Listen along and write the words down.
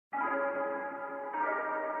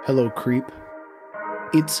Hello, creep.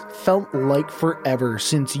 It's felt like forever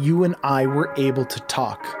since you and I were able to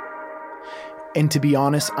talk. And to be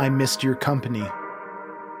honest, I missed your company.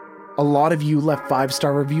 A lot of you left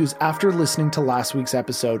 5-star reviews after listening to last week's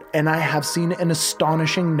episode, and I have seen an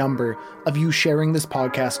astonishing number of you sharing this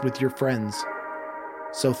podcast with your friends.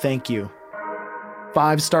 So thank you.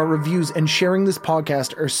 5-star reviews and sharing this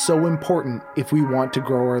podcast are so important if we want to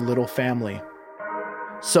grow our little family.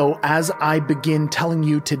 So as I begin telling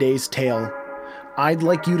you today's tale, I'd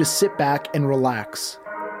like you to sit back and relax.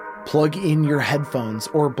 Plug in your headphones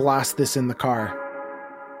or blast this in the car.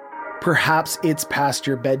 Perhaps it's past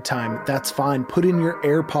your bedtime, that's fine. Put in your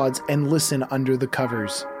AirPods and listen under the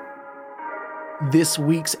covers. This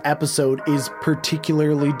week's episode is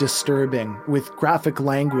particularly disturbing with graphic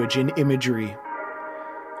language and imagery.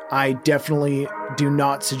 I definitely do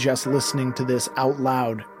not suggest listening to this out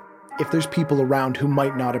loud if there's people around who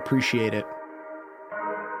might not appreciate it.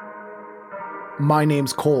 My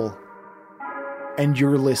name's Cole, and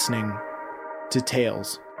you're listening to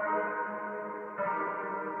Tales.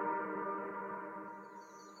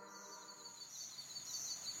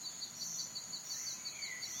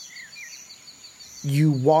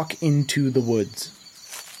 You walk into the woods.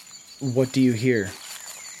 What do you hear?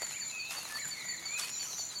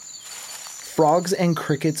 Frogs and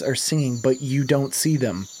crickets are singing, but you don't see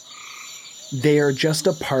them. They are just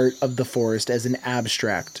a part of the forest as an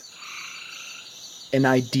abstract. An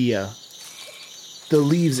idea. The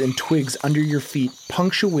leaves and twigs under your feet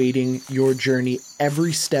punctuating your journey,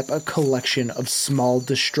 every step a collection of small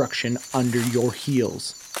destruction under your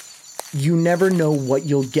heels. You never know what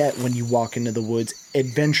you'll get when you walk into the woods,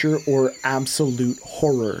 adventure or absolute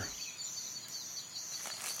horror.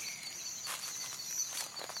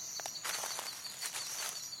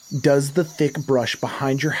 Does the thick brush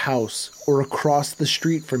behind your house or across the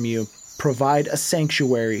street from you provide a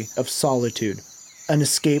sanctuary of solitude, an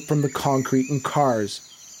escape from the concrete and cars,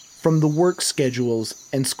 from the work schedules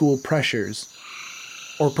and school pressures?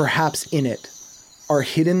 Or perhaps in it are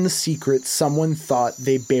hidden the secrets someone thought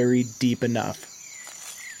they buried deep enough.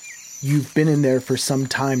 You've been in there for some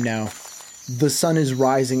time now. The sun is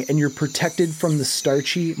rising and you're protected from the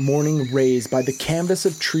starchy morning rays by the canvas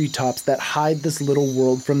of treetops that hide this little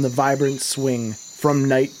world from the vibrant swing from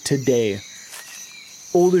night to day.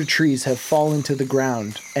 Older trees have fallen to the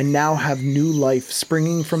ground and now have new life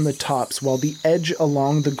springing from the tops while the edge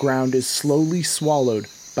along the ground is slowly swallowed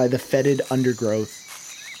by the fetid undergrowth.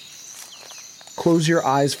 Close your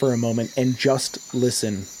eyes for a moment and just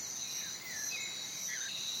listen.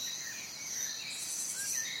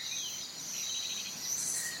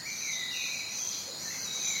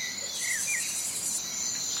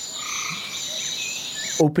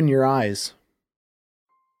 Open your eyes.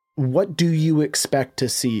 What do you expect to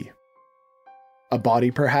see? A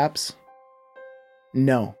body, perhaps?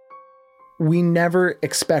 No. We never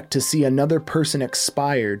expect to see another person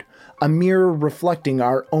expired, a mirror reflecting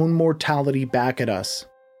our own mortality back at us.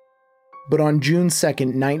 But on June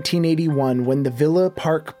 2nd, 1981, when the Villa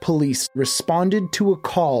Park police responded to a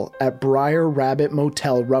call at Briar Rabbit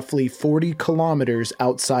Motel roughly 40 kilometers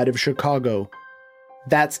outside of Chicago,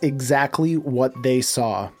 that's exactly what they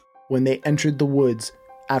saw when they entered the woods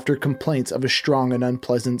after complaints of a strong and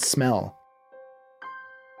unpleasant smell.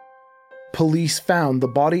 Police found the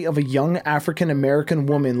body of a young African-American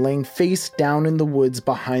woman laying face down in the woods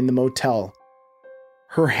behind the motel.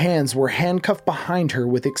 Her hands were handcuffed behind her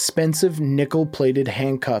with expensive nickel-plated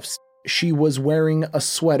handcuffs. She was wearing a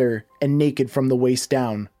sweater and naked from the waist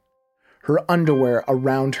down. Her underwear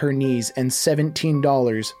around her knees and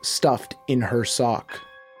 $17 stuffed in her sock.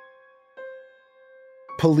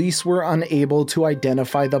 Police were unable to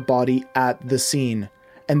identify the body at the scene,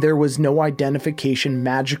 and there was no identification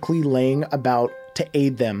magically laying about to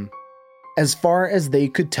aid them. As far as they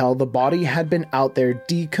could tell, the body had been out there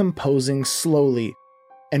decomposing slowly,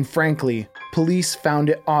 and frankly, police found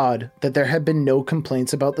it odd that there had been no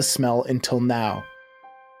complaints about the smell until now.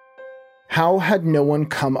 How had no one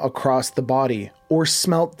come across the body or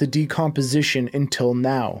smelt the decomposition until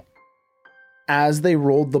now? As they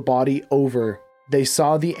rolled the body over, they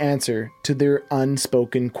saw the answer to their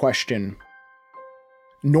unspoken question.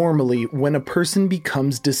 Normally, when a person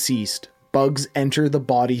becomes deceased, bugs enter the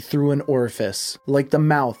body through an orifice, like the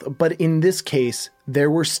mouth, but in this case, there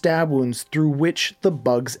were stab wounds through which the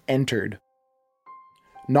bugs entered.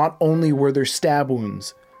 Not only were there stab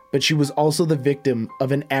wounds, but she was also the victim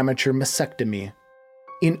of an amateur mastectomy.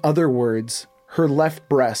 In other words, her left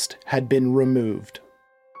breast had been removed.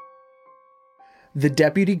 The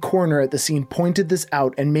deputy coroner at the scene pointed this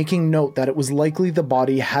out and making note that it was likely the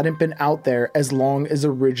body hadn't been out there as long as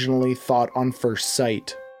originally thought on first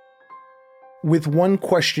sight. With one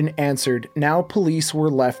question answered, now police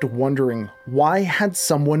were left wondering, why had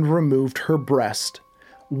someone removed her breast?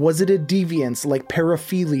 Was it a deviance like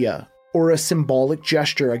paraphilia, or a symbolic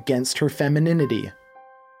gesture against her femininity?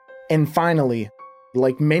 And finally,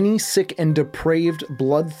 like many sick and depraved,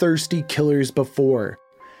 bloodthirsty killers before,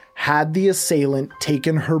 had the assailant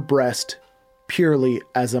taken her breast purely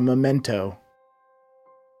as a memento?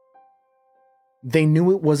 They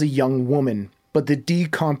knew it was a young woman, but the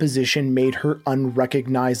decomposition made her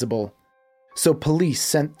unrecognizable. So police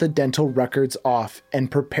sent the dental records off and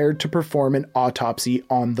prepared to perform an autopsy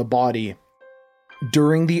on the body.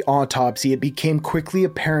 During the autopsy, it became quickly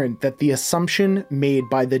apparent that the assumption made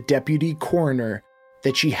by the deputy coroner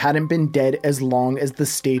that she hadn't been dead as long as the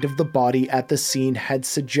state of the body at the scene had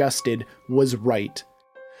suggested was right,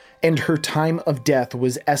 and her time of death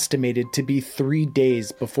was estimated to be 3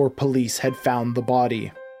 days before police had found the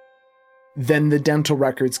body. Then the dental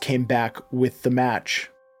records came back with the match.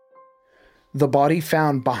 The body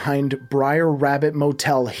found behind Briar Rabbit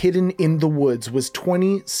Motel hidden in the woods was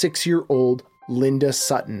 26-year-old Linda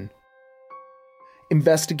Sutton.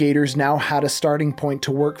 Investigators now had a starting point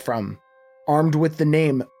to work from. Armed with the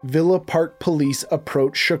name, Villa Park Police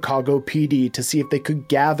approached Chicago PD to see if they could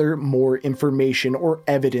gather more information or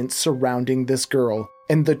evidence surrounding this girl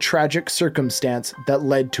and the tragic circumstance that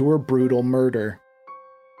led to her brutal murder.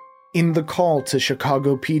 In the call to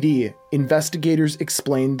Chicago PD, investigators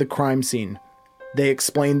explained the crime scene. They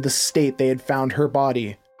explained the state they had found her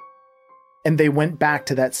body. And they went back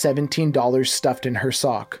to that $17 stuffed in her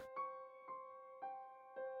sock.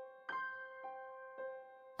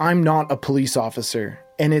 I'm not a police officer,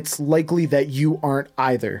 and it's likely that you aren't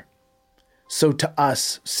either. So to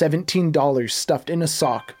us, $17 stuffed in a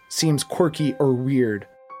sock seems quirky or weird.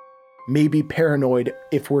 Maybe paranoid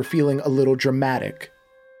if we're feeling a little dramatic.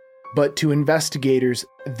 But to investigators,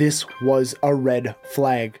 this was a red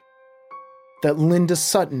flag. That Linda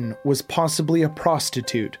Sutton was possibly a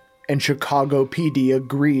prostitute, and Chicago PD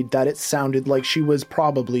agreed that it sounded like she was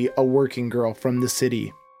probably a working girl from the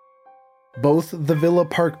city. Both the Villa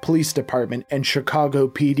Park Police Department and Chicago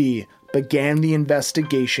PD began the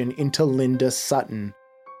investigation into Linda Sutton.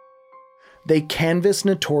 They canvassed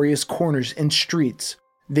notorious corners and streets.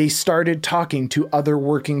 They started talking to other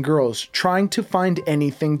working girls, trying to find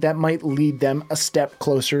anything that might lead them a step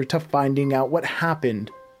closer to finding out what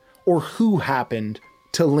happened, or who happened,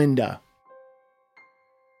 to Linda.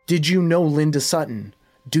 Did you know Linda Sutton?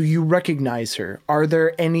 Do you recognize her? Are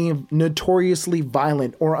there any notoriously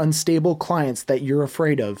violent or unstable clients that you're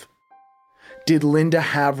afraid of? Did Linda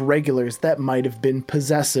have regulars that might have been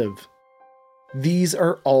possessive? These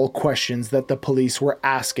are all questions that the police were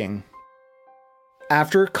asking.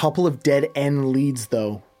 After a couple of dead-end leads,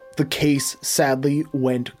 though, the case sadly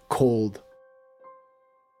went cold.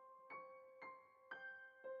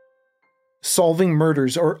 Solving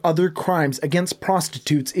murders or other crimes against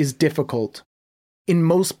prostitutes is difficult. In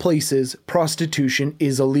most places, prostitution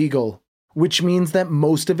is illegal, which means that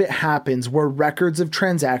most of it happens where records of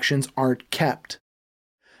transactions aren't kept.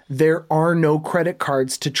 There are no credit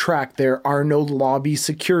cards to track, there are no lobby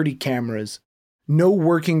security cameras. No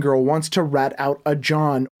working girl wants to rat out a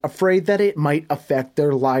John, afraid that it might affect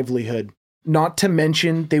their livelihood. Not to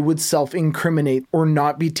mention, they would self-incriminate or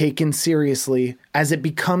not be taken seriously, as it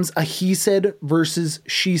becomes a he said versus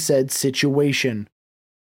she said situation.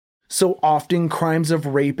 So often, crimes of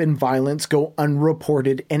rape and violence go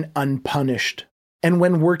unreported and unpunished. And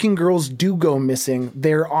when working girls do go missing,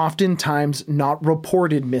 they're oftentimes not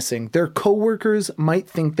reported missing. Their coworkers might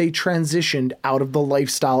think they transitioned out of the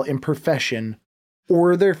lifestyle and profession,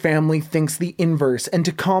 or their family thinks the inverse. And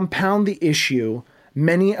to compound the issue,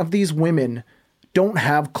 many of these women don't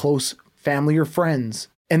have close family or friends,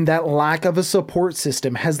 and that lack of a support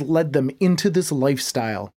system has led them into this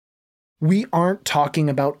lifestyle. We aren't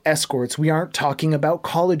talking about escorts, we aren't talking about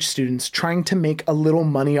college students trying to make a little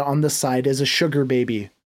money on the side as a sugar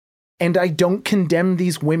baby. And I don't condemn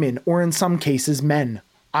these women, or in some cases men.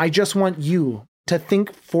 I just want you to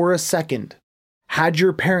think for a second. Had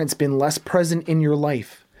your parents been less present in your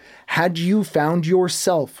life? Had you found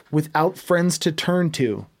yourself without friends to turn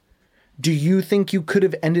to? Do you think you could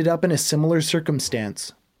have ended up in a similar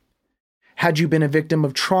circumstance? Had you been a victim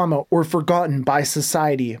of trauma or forgotten by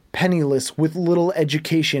society, penniless with little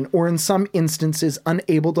education, or in some instances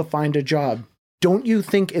unable to find a job, don't you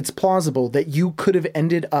think it's plausible that you could have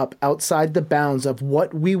ended up outside the bounds of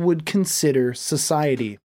what we would consider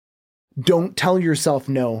society? Don't tell yourself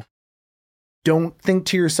no. Don't think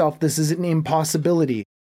to yourself this is an impossibility.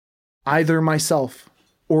 Either myself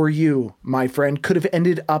or you, my friend, could have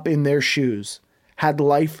ended up in their shoes, had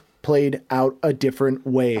life played out a different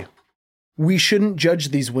way. We shouldn't judge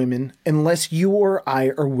these women unless you or I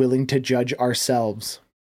are willing to judge ourselves.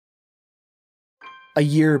 A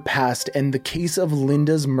year passed and the case of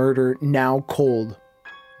Linda's murder now cold.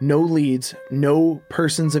 No leads, no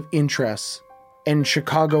persons of interest, and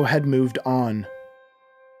Chicago had moved on.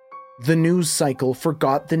 The news cycle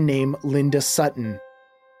forgot the name Linda Sutton.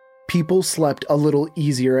 People slept a little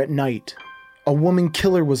easier at night. A woman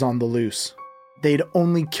killer was on the loose. They'd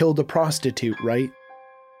only killed a prostitute, right?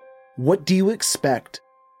 What do you expect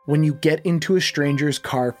when you get into a stranger's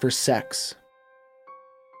car for sex?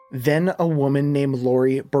 Then a woman named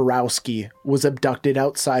Lori Borowski was abducted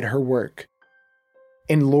outside her work.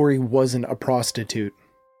 And Lori wasn't a prostitute.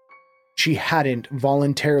 She hadn't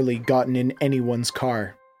voluntarily gotten in anyone's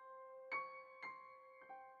car.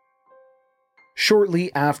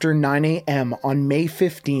 Shortly after 9 a.m. on May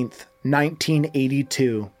 15th,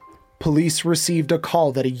 1982, police received a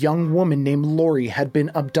call that a young woman named Lori had been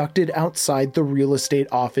abducted outside the real estate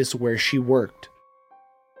office where she worked.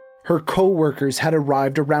 Her co-workers had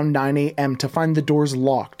arrived around 9 a.m. to find the doors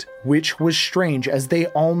locked, which was strange as they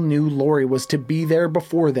all knew Lori was to be there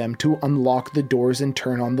before them to unlock the doors and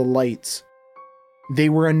turn on the lights. They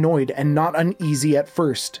were annoyed and not uneasy at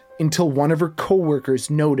first, until one of her co-workers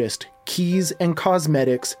noticed keys and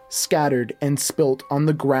cosmetics scattered and spilt on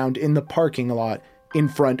the ground in the parking lot in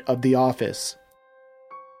front of the office.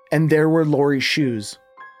 And there were Lori's shoes,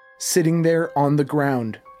 sitting there on the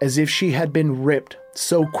ground, as if she had been ripped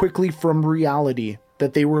so quickly from reality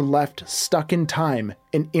that they were left stuck in time,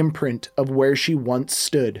 an imprint of where she once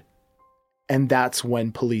stood. And that's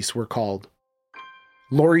when police were called.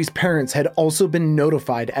 Lori's parents had also been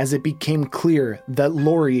notified as it became clear that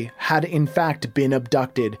Lori had in fact been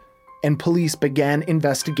abducted, and police began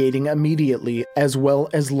investigating immediately, as well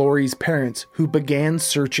as Lori's parents, who began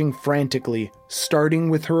searching frantically, starting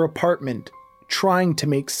with her apartment, trying to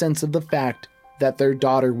make sense of the fact that their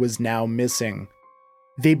daughter was now missing.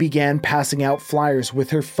 They began passing out flyers with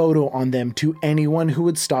her photo on them to anyone who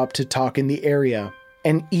would stop to talk in the area,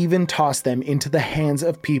 and even tossed them into the hands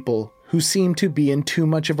of people who seemed to be in too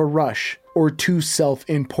much of a rush or too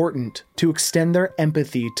self-important to extend their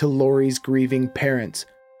empathy to Lori's grieving parents.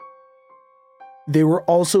 They were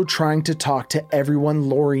also trying to talk to everyone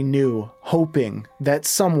Lori knew, hoping that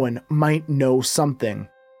someone might know something.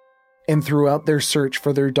 And throughout their search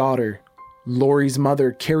for their daughter, Lori's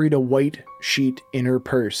mother carried a white sheet in her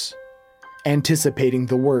purse, anticipating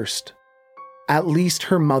the worst. At least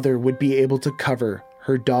her mother would be able to cover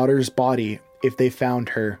her daughter's body if they found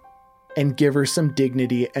her, and give her some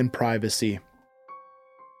dignity and privacy.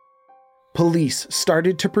 Police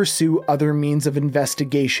started to pursue other means of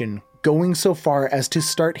investigation, going so far as to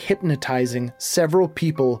start hypnotizing several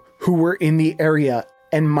people who were in the area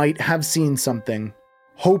and might have seen something,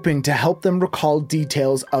 hoping to help them recall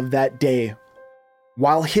details of that day.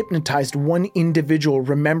 While hypnotized, one individual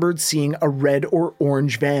remembered seeing a red or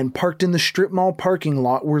orange van parked in the strip mall parking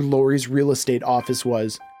lot where Lori's real estate office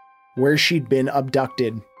was, where she'd been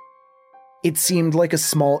abducted. It seemed like a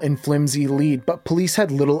small and flimsy lead, but police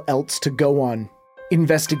had little else to go on.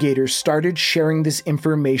 Investigators started sharing this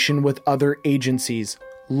information with other agencies,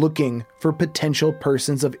 looking for potential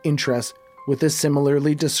persons of interest with a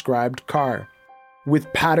similarly described car,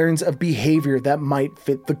 with patterns of behavior that might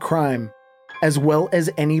fit the crime, as well as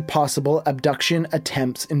any possible abduction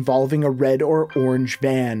attempts involving a red or orange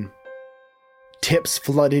van. Tips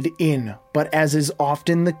flooded in, but as is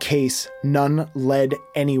often the case, none led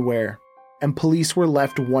anywhere, and police were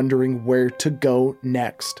left wondering where to go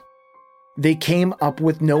next. They came up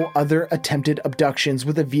with no other attempted abductions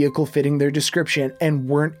with a vehicle fitting their description and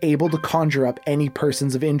weren't able to conjure up any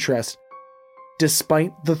persons of interest.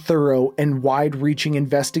 Despite the thorough and wide-reaching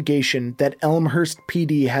investigation that Elmhurst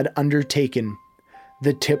PD had undertaken,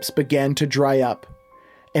 the tips began to dry up,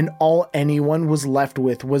 and all anyone was left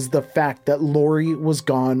with was the fact that Lori was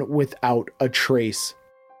gone without a trace.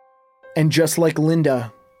 And just like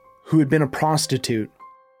Linda, who had been a prostitute,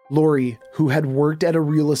 Lori, who had worked at a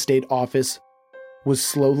real estate office, was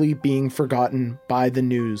slowly being forgotten by the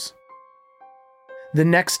news. The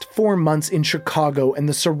next 4 months in Chicago and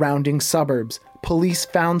the surrounding suburbs, police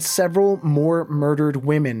found several more murdered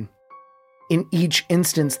women. In each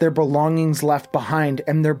instance, their belongings left behind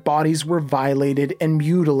and their bodies were violated and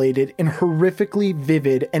mutilated in horrifically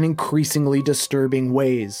vivid and increasingly disturbing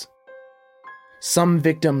ways. Some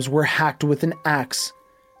victims were hacked with an axe,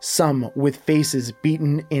 some with faces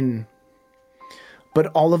beaten in. But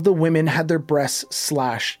all of the women had their breasts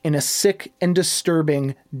slashed in a sick and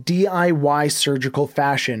disturbing DIY surgical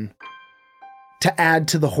fashion. To add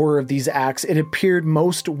to the horror of these acts, it appeared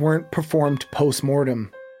most weren't performed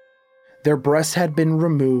post-mortem. Their breasts had been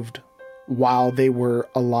removed, while they were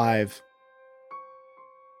alive.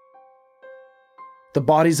 The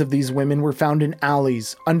bodies of these women were found in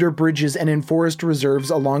alleys, under bridges, and in forest reserves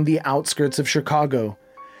along the outskirts of Chicago.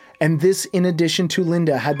 And this, in addition to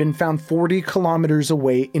Linda, had been found 40 kilometers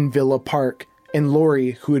away in Villa Park, and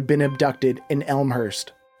Lori, who had been abducted in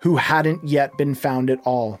Elmhurst, who hadn't yet been found at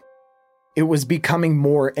all. It was becoming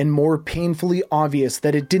more and more painfully obvious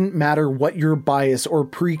that it didn't matter what your bias or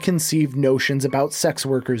preconceived notions about sex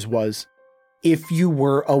workers was. If you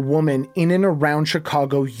were a woman in and around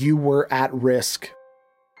Chicago, you were at risk.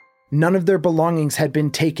 None of their belongings had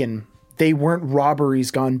been taken. They weren't robberies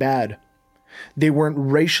gone bad. They weren't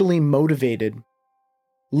racially motivated.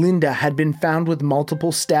 Linda had been found with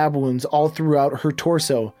multiple stab wounds all throughout her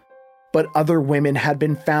torso, but other women had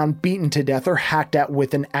been found beaten to death or hacked at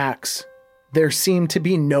with an axe. There seemed to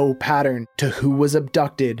be no pattern to who was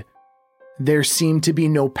abducted. There seemed to be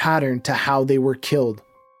no pattern to how they were killed.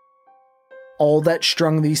 All that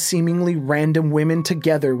strung these seemingly random women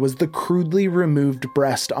together was the crudely removed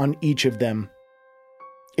breast on each of them.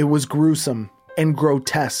 It was gruesome and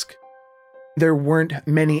grotesque. There weren't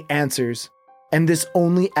many answers, and this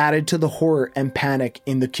only added to the horror and panic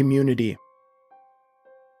in the community.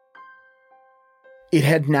 It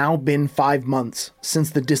had now been 5 months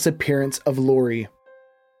since the disappearance of Lori,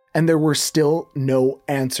 and there were still no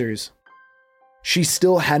answers. She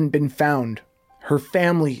still hadn't been found. Her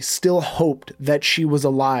family still hoped that she was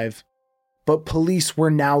alive, but police were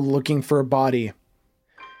now looking for a body.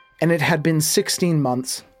 And it had been 16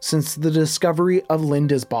 months since the discovery of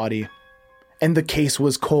Linda's body, and the case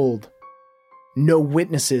was cold. No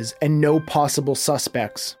witnesses and no possible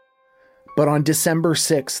suspects. But on December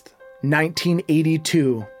 6th,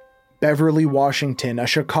 1982, Beverly Washington, a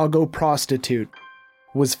Chicago prostitute,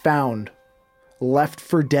 was found, left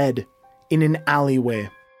for dead, in an alleyway.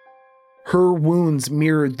 Her wounds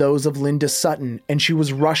mirrored those of Linda Sutton, and she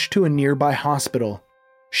was rushed to a nearby hospital.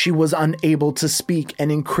 She was unable to speak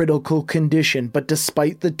and in critical condition, but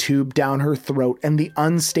despite the tube down her throat and the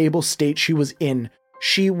unstable state she was in,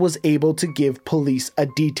 she was able to give police a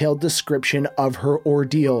detailed description of her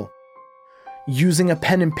ordeal. Using a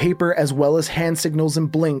pen and paper as well as hand signals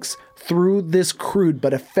and blinks, through this crude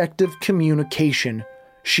but effective communication,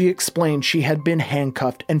 she explained she had been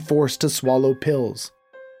handcuffed and forced to swallow pills.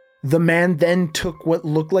 The man then took what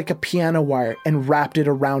looked like a piano wire and wrapped it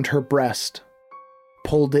around her breast,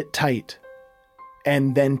 pulled it tight,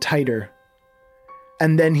 and then tighter.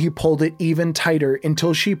 And then he pulled it even tighter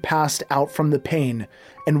until she passed out from the pain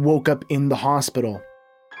and woke up in the hospital.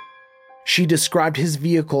 She described his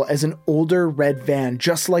vehicle as an older red van,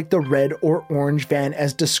 just like the red or orange van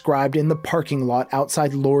as described in the parking lot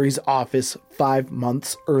outside Lori's office 5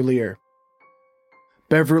 months earlier.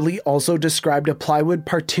 Beverly also described a plywood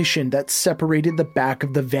partition that separated the back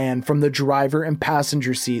of the van from the driver and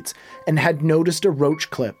passenger seats, and had noticed a roach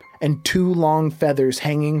clip and 2 long feathers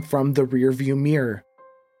hanging from the rearview mirror.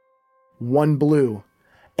 1 blue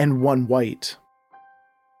and 1 white.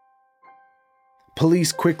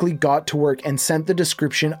 Police quickly got to work and sent the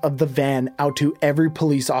description of the van out to every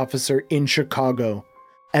police officer in Chicago,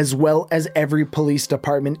 as well as every police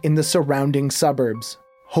department in the surrounding suburbs,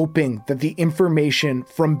 hoping that the information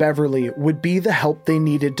from Beverly would be the help they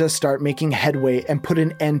needed to start making headway and put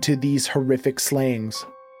an end to these horrific slayings.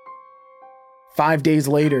 5 days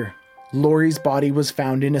later, Lori's body was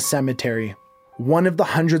found in a cemetery, one of the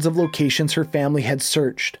hundreds of locations her family had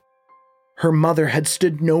searched. Her mother had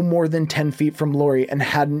stood no more than 10 feet from Lori and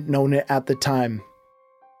hadn't known it at the time.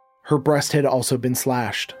 Her breast had also been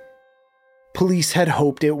slashed. Police had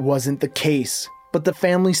hoped it wasn't the case, but the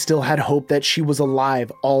family still had hope that she was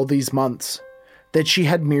alive all these months, that she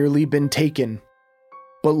had merely been taken.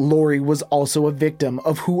 But Lori was also a victim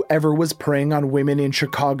of whoever was preying on women in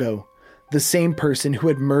Chicago, the same person who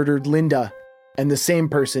had murdered Linda, and the same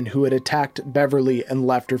person who had attacked Beverly and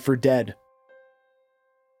left her for dead.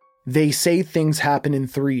 They say things happen in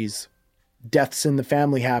threes. Deaths in the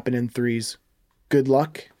family happen in threes. Good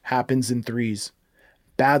luck happens in threes.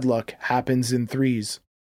 Bad luck happens in threes.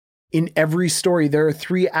 In every story, there are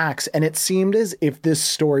 3 acts, and it seemed as if this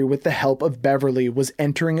story, with the help of Beverly, was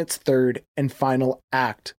entering its 3rd and final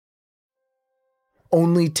act.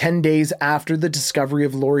 Only 10 days after the discovery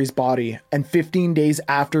of Lori's body, and 15 days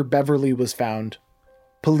after Beverly was found,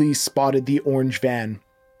 police spotted the orange van.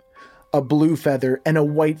 A blue feather and a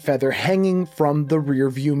white feather hanging from the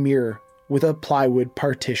rearview mirror with a plywood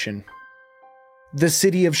partition. The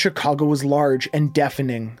city of Chicago was large and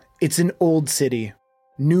deafening. It's an old city.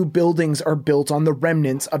 New buildings are built on the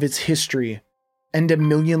remnants of its history, and a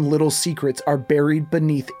million little secrets are buried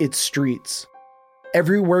beneath its streets.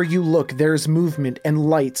 Everywhere you look, there's movement and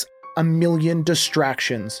lights, a million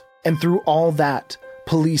distractions, and through all that,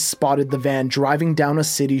 police spotted the van driving down a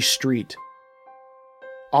city street.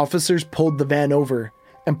 Officers pulled the van over,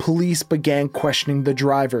 and police began questioning the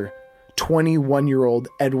driver, 21-year-old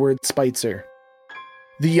Edward Spitzer.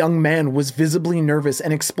 The young man was visibly nervous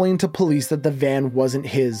and explained to police that the van wasn't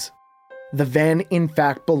his. The van, in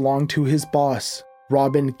fact, belonged to his boss,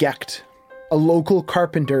 Robin Gecht, a local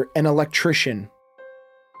carpenter and electrician.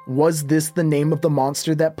 Was this the name of the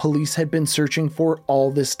monster that police had been searching for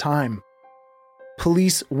all this time?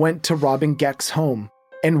 Police went to Robin Gecht's home,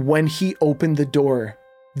 and when he opened the door,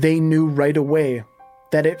 they knew right away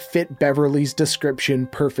that it fit Beverly's description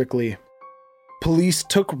perfectly. Police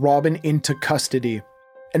took Robin into custody,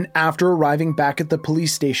 and after arriving back at the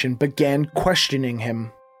police station, began questioning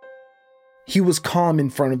him. He was calm in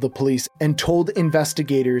front of the police and told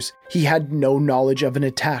investigators he had no knowledge of an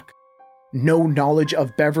attack, no knowledge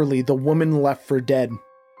of Beverly, the woman left for dead.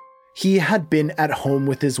 He had been at home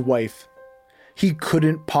with his wife. He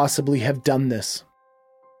couldn't possibly have done this.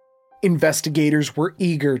 Investigators were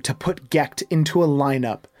eager to put Gecht into a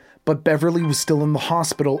lineup, but Beverly was still in the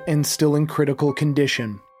hospital and still in critical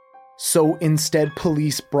condition. So instead,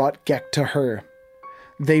 police brought Gecht to her.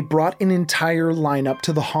 They brought an entire lineup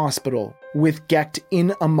to the hospital, with Gecht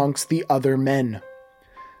in amongst the other men.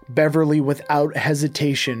 Beverly, without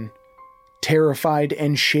hesitation, terrified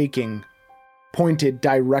and shaking, pointed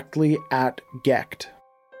directly at Gecht.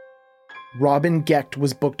 Robin Gecht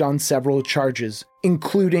was booked on several charges,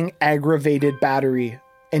 including aggravated battery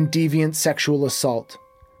and deviant sexual assault,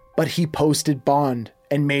 but he posted bond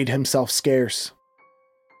and made himself scarce.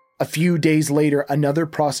 A few days later, another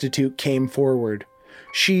prostitute came forward.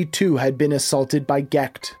 She too had been assaulted by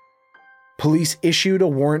Gecht. Police issued a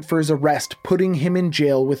warrant for his arrest, putting him in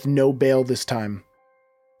jail with no bail this time.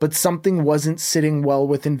 But something wasn't sitting well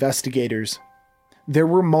with investigators. There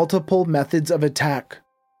were multiple methods of attack.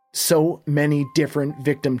 So many different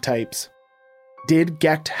victim types. Did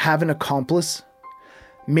Gecht have an accomplice?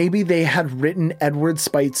 Maybe they had written Edward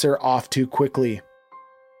Spitzer off too quickly.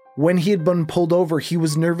 When he had been pulled over, he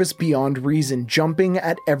was nervous beyond reason, jumping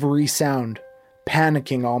at every sound,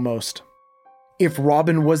 panicking almost. If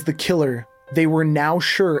Robin was the killer, they were now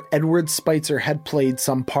sure Edward Spitzer had played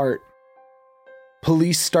some part.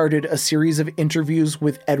 Police started a series of interviews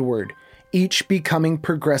with Edward, each becoming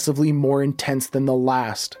progressively more intense than the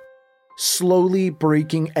last, slowly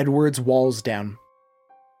breaking Edward's walls down.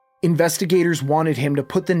 Investigators wanted him to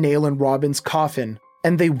put the nail in Robin's coffin,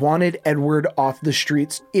 and they wanted Edward off the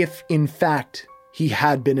streets if, in fact, he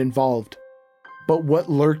had been involved. But what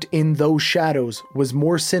lurked in those shadows was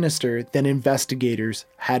more sinister than investigators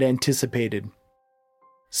had anticipated.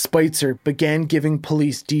 Spitzer began giving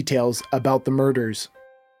police details about the murders.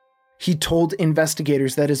 He told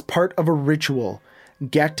investigators that as part of a ritual,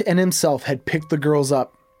 Gecht and himself had picked the girls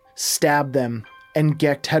up, stabbed them, and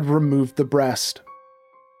Gecht had removed the breast.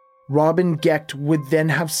 Robin Gecht would then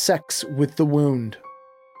have sex with the wound.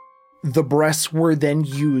 The breasts were then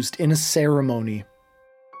used in a ceremony.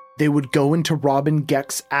 They would go into Robin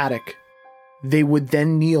Gecht's attic. They would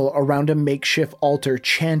then kneel around a makeshift altar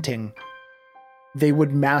chanting. They would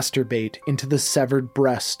masturbate into the severed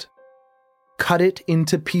breast, cut it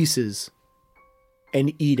into pieces,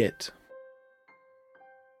 and eat it.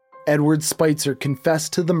 Edward Spitzer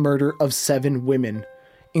confessed to the murder of 7 women,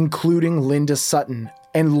 including Linda Sutton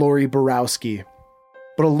and Lori Borowski.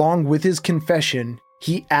 But along with his confession,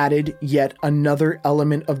 he added yet another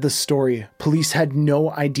element of the story police had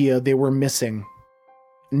no idea they were missing.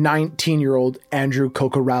 19-year-old Andrew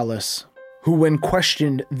Kokoralis, who when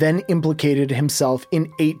questioned then implicated himself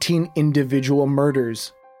in 18 individual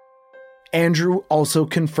murders. Andrew also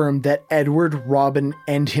confirmed that Edward, Robin,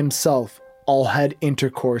 and himself all had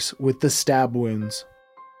intercourse with the stab wounds.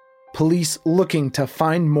 Police looking to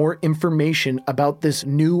find more information about this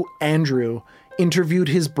new Andrew interviewed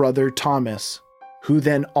his brother Thomas, who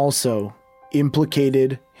then also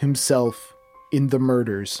implicated himself in the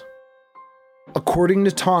murders. According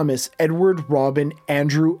to Thomas, Edward, Robin,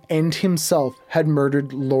 Andrew, and himself had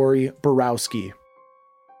murdered Lori Borowski.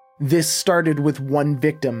 This started with one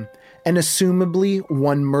victim, and assumably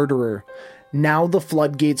one murderer. Now the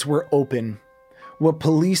floodgates were open. What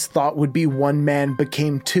police thought would be one man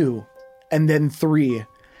became 2, and then 3,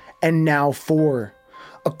 and now 4.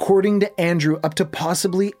 According to Andrew, up to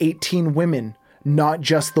possibly 18 women, not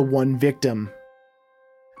just the one victim.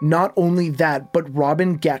 Not only that, but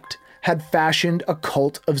Robin Gecht had fashioned a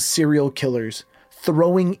cult of serial killers,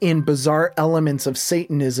 throwing in bizarre elements of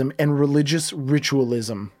Satanism and religious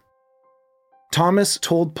ritualism. Thomas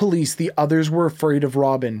told police the others were afraid of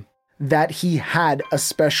Robin, that he had a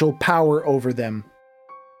special power over them.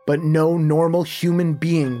 But no normal human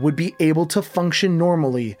being would be able to function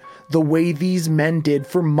normally the way these men did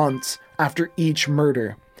for months after each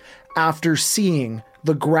murder, after seeing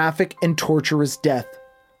the graphic and torturous death,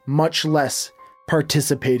 much less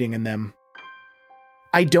participating in them.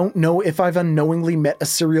 I don't know if I've unknowingly met a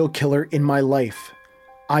serial killer in my life.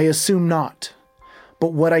 I assume not.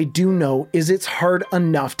 But what I do know is it's hard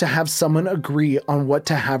enough to have someone agree on what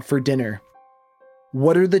to have for dinner.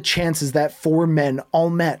 What are the chances that 4 men all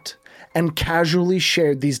met and casually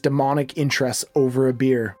shared these demonic interests over a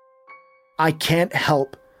beer? I can't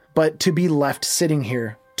help but to be left sitting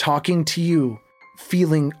here, talking to you,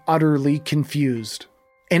 feeling utterly confused.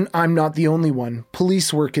 And I'm not the only one.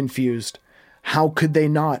 Police were confused. How could they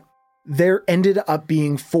not? There ended up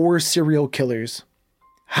being 4 serial killers.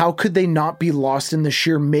 How could they not be lost in the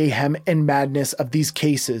sheer mayhem and madness of these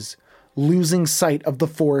cases, losing sight of the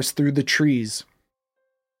forest through the trees?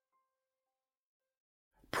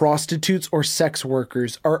 Prostitutes or sex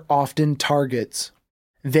workers are often targets.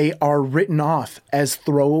 They are written off as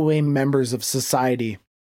throwaway members of society.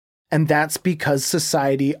 And that's because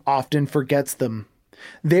society often forgets them.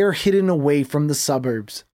 They are hidden away from the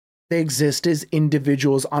suburbs. They exist as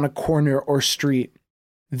individuals on a corner or street.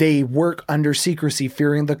 They work under secrecy,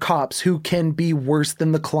 fearing the cops, who can be worse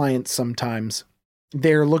than the clients sometimes.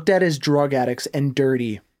 They're looked at as drug addicts and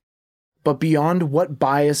dirty. But beyond what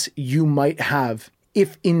bias you might have,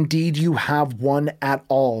 if indeed you have one at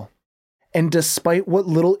all, and despite what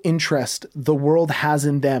little interest the world has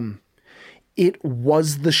in them, it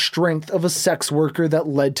was the strength of a sex worker that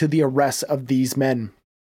led to the arrest of these men.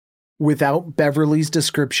 Without Beverly's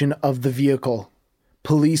description of the vehicle,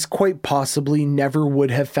 police quite possibly never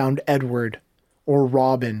would have found Edward, or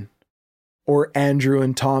Robin, or Andrew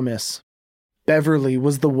and Thomas. Beverly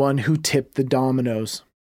was the one who tipped the dominoes.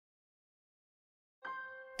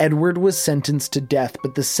 Edward was sentenced to death,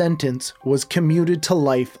 but the sentence was commuted to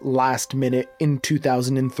life last minute in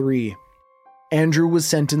 2003. Andrew was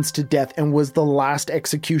sentenced to death and was the last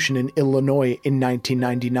execution in Illinois in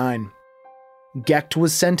 1999. Gecht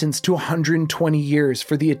was sentenced to 120 years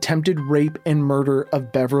for the attempted rape and murder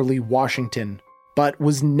of Beverly Washington, but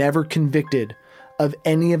was never convicted of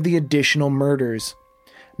any of the additional murders,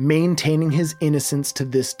 maintaining his innocence to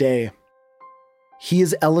this day. He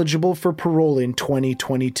is eligible for parole in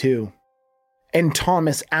 2022. And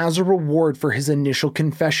Thomas, as a reward for his initial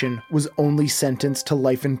confession, was only sentenced to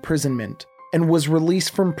life imprisonment and was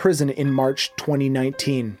released from prison in March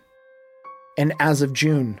 2019. And as of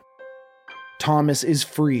June, Thomas is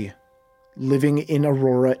free, living in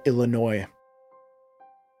Aurora, Illinois.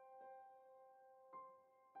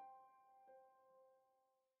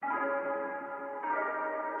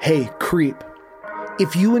 Hey, creep.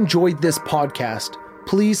 If you enjoyed this podcast,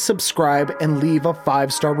 please subscribe and leave a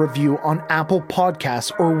 5-star review on Apple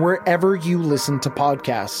Podcasts or wherever you listen to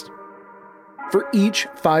podcasts. For each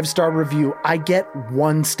 5-star review, I get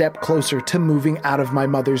one step closer to moving out of my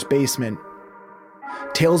mother's basement.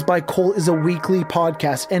 Tales by Cole is a weekly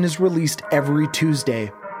podcast and is released every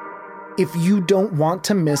Tuesday. If you don't want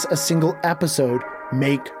to miss a single episode,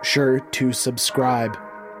 make sure to subscribe.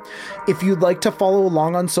 If you'd like to follow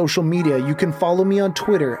along on social media, you can follow me on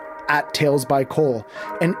Twitter at Tales by Cole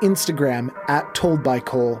and Instagram at Told by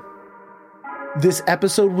Cole. This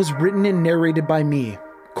episode was written and narrated by me,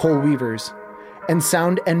 Cole Weavers, and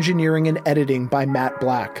sound engineering and editing by Matt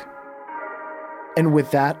Black. And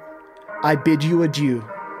with that, I bid you adieu.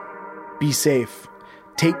 Be safe,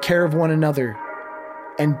 take care of one another,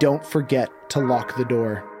 and don't forget to lock the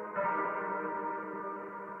door.